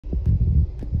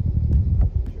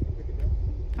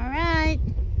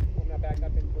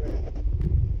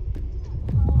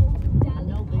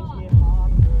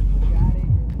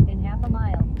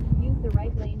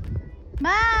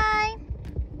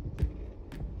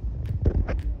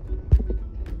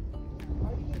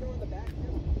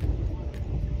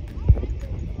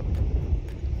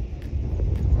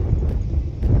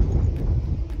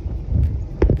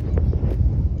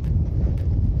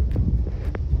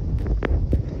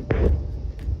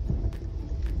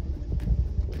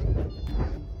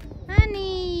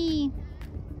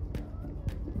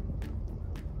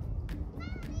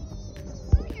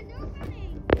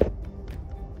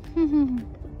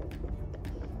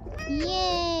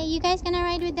you guys gonna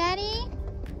ride with Daddy?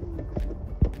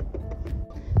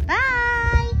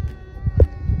 Bye!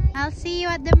 I'll see you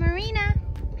at the marina.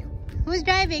 Who's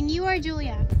driving? You or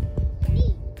Julia?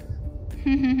 Me.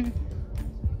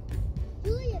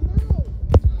 Julia, no.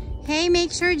 Hey,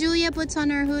 make sure Julia puts on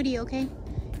her hoodie, okay?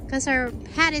 Because her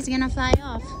hat is gonna fly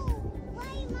off.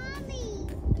 Wait, Mommy.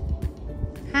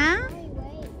 Huh?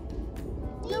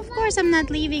 Wait. Of course I'm not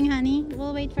leaving, honey.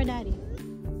 We'll wait for Daddy.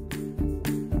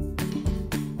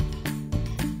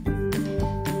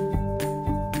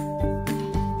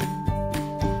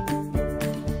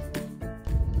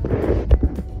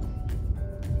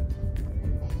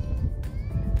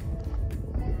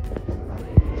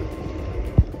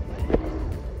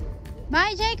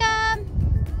 Bye, Jacob.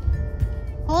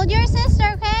 Hold your sister,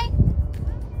 okay?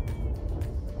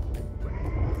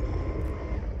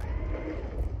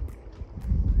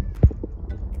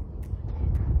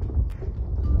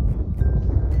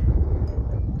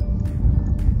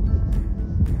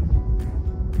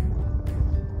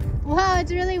 Wow,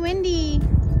 it's really windy.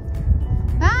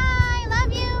 Bye,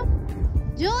 love you.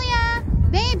 Julia,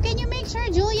 babe, can you make sure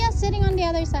Julia's sitting on the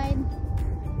other side?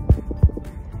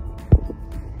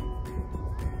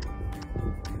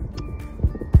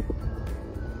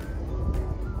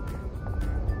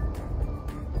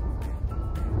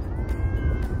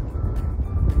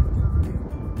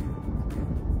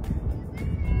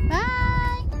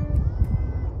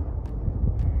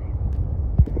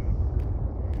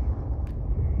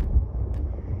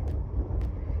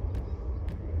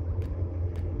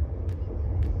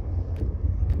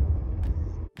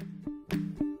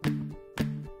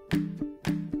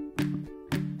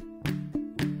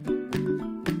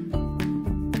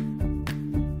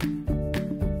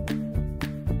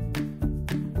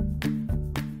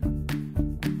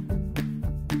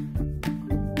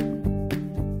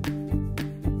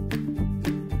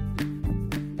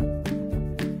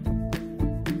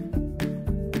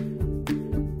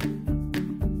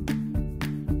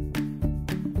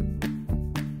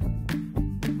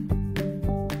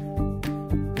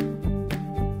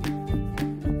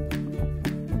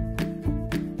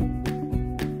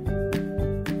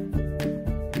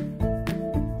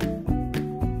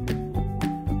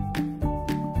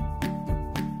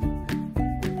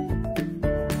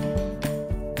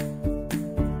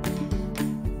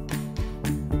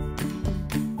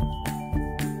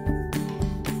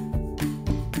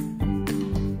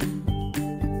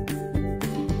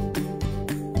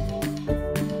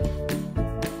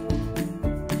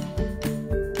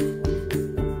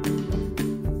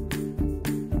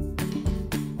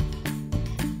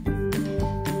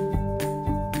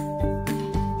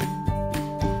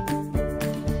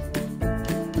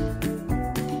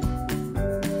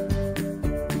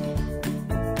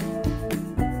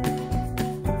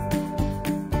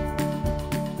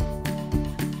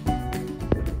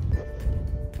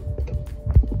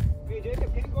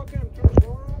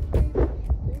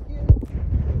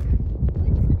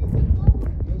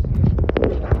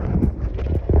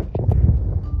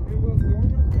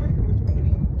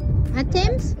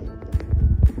 Tim's?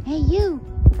 Hey you!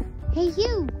 Hey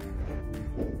you!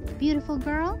 Beautiful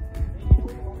girl?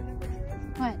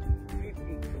 What?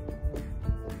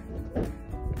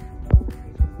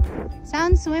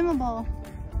 Sounds swimmable.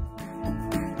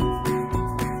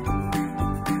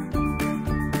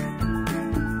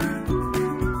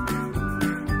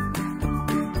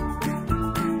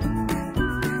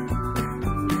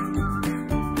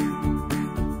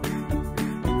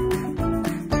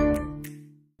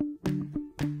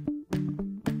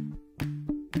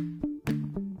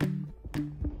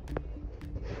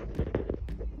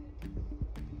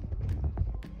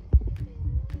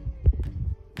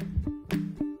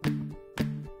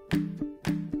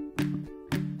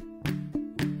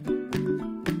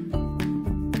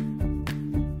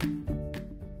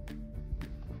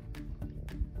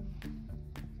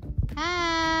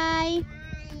 Hi!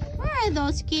 Where are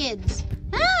those kids?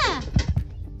 Ah!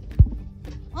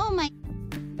 Oh my...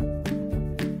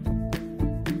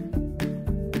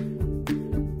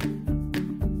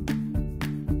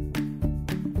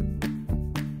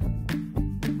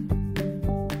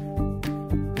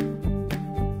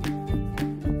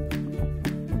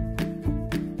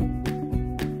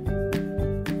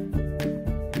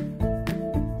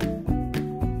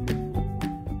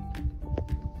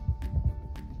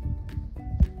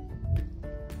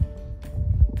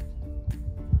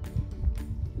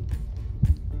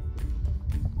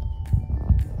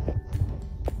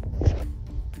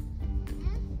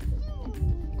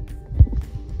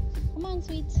 Come on,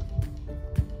 sweets.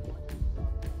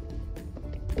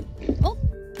 Oh!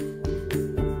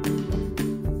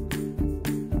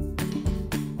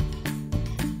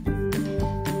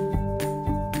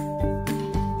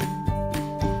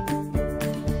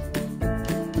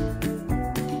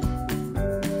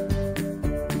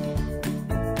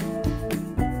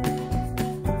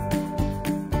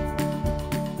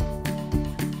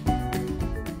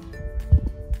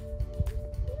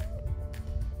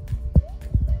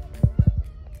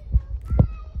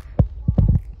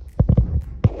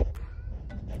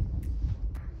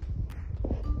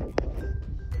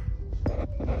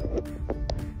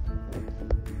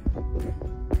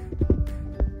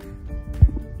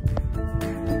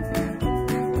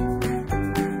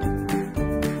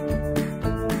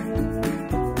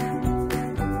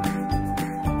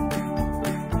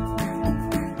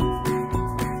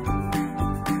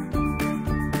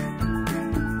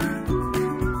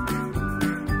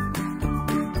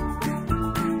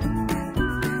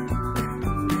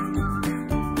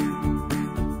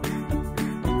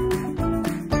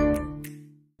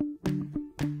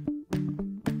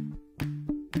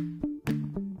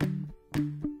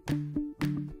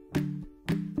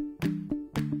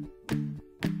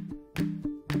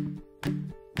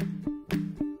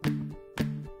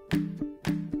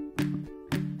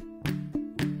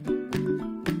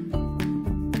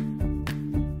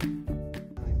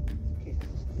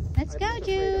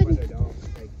 cute.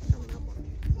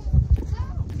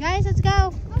 Guys, let's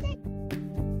go.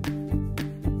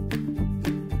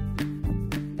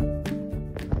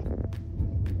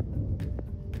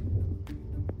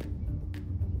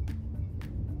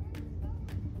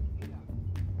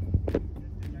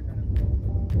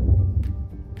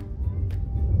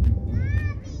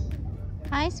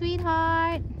 Hi,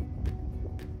 sweetheart.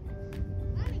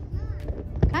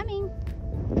 Coming.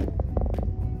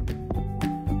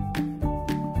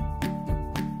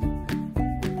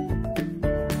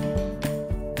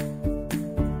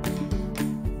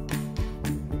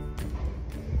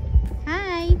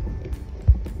 Hi.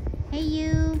 Hey,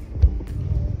 you.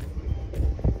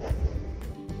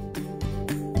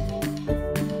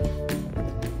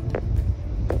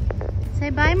 Say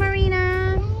bye, Marina.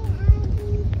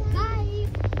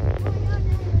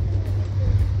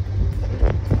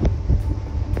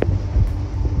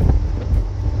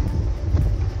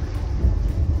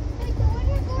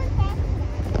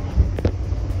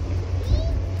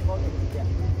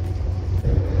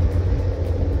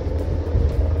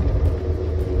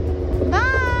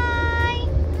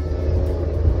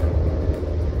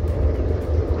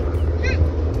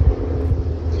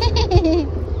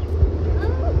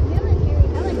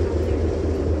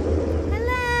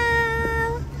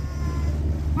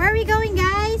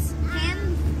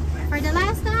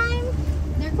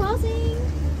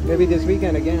 Maybe this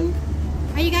weekend again.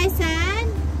 Are you guys sad?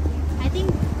 I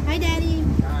think. Hi, Daddy.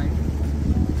 Hi.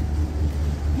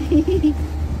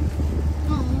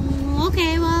 Oh,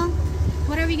 okay. Well,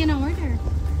 what are we gonna order?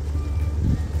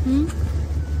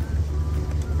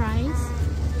 Fries.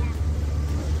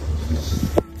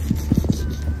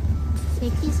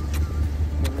 Say peace.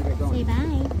 Say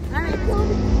bye. All right.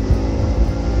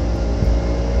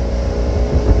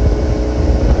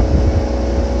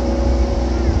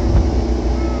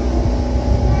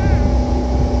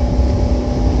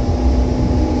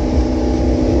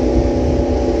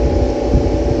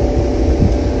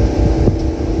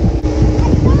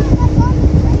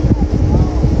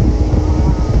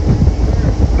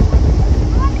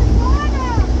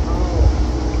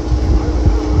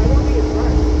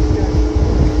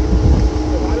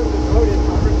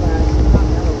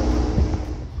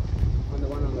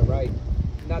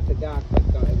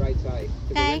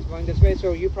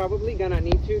 So you're probably gonna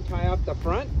need to tie up the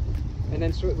front, and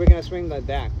then we're gonna swing the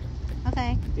deck.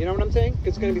 Okay. You know what I'm saying?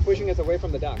 It's gonna be pushing us away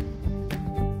from the dock.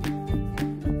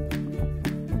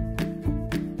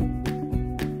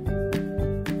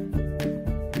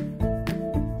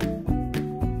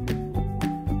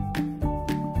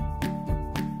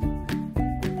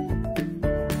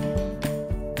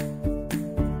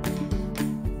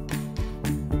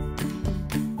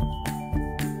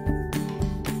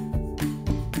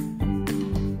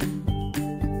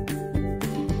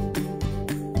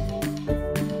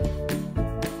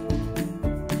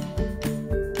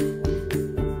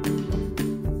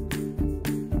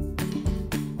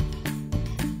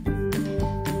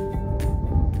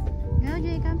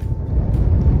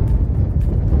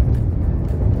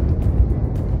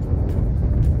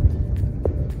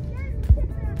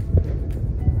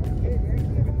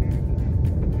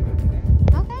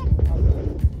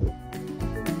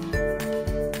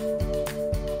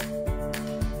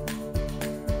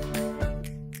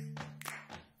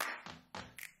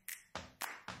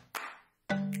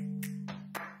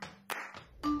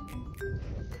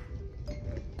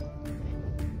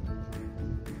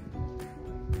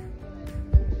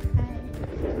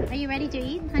 Are you ready to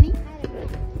eat, honey?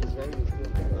 It's ready to do the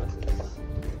process.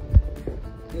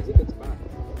 It's a good spot.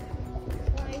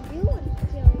 Well, I do want to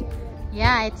tell you that.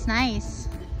 Yeah, it's nice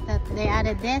that they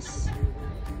added this,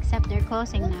 except they're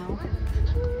closing now.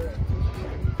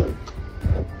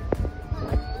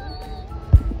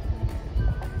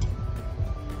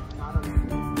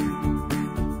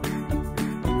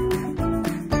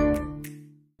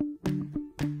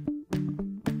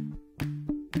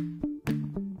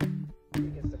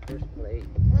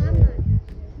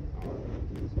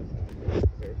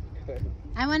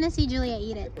 I want to see Julia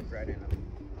eat it. Put bread in them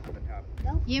on the top.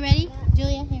 You ready? Yeah.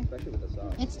 Julia, here. Especially with the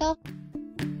sauce. It's still... It's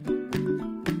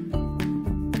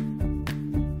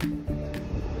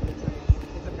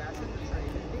a passenger train.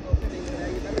 People sitting there,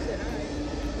 you better say hi.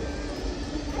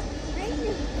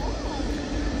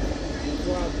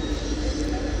 Well,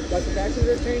 that's a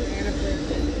passenger train and a freight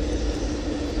train.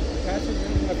 Passengers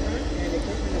in the front and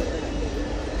equipment in the back.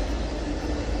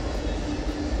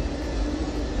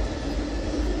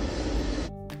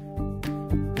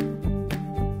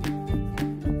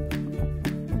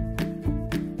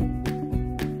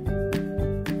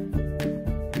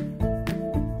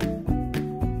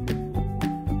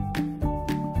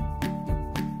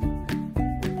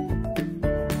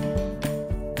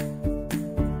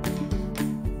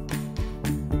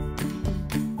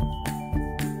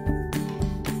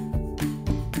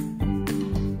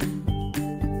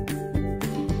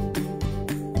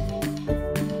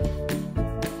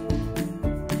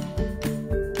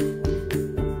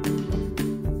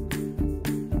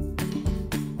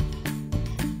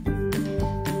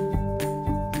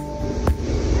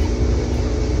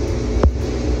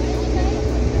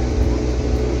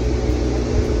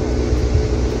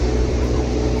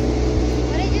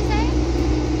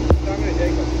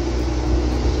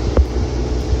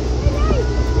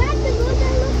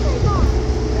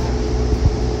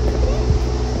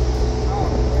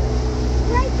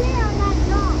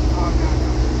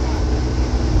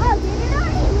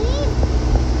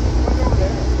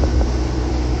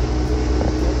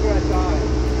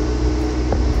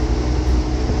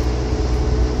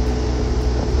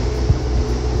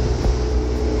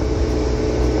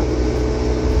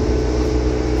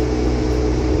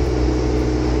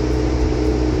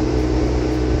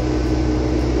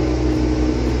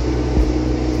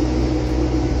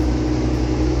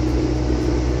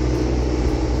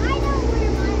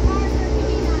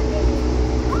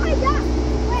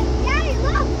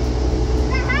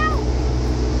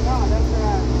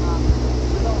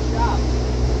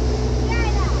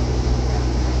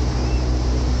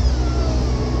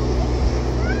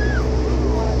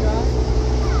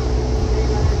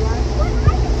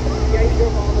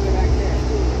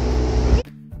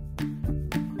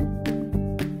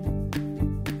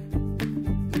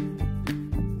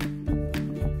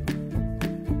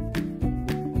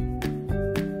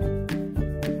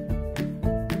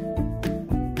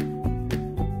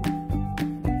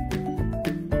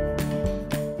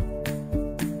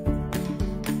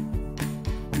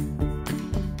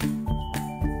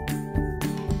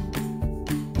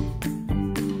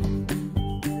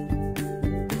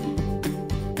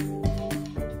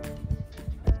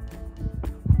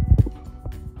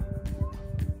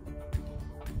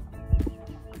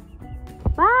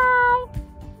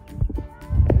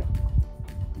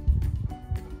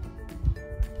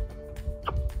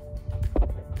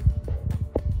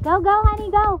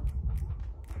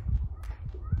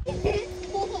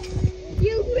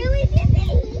 You really did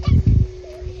it!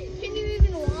 Can you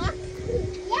even walk?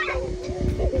 Yes!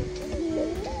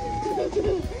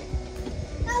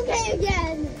 Okay,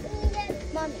 again.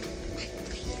 Mommy.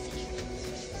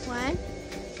 What?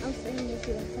 I'm saying if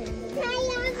you were playing.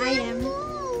 I am.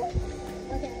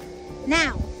 Okay.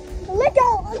 Now. Let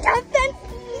go! Captain!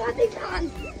 Nothing's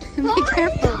on! Be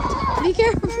careful. Be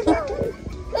careful.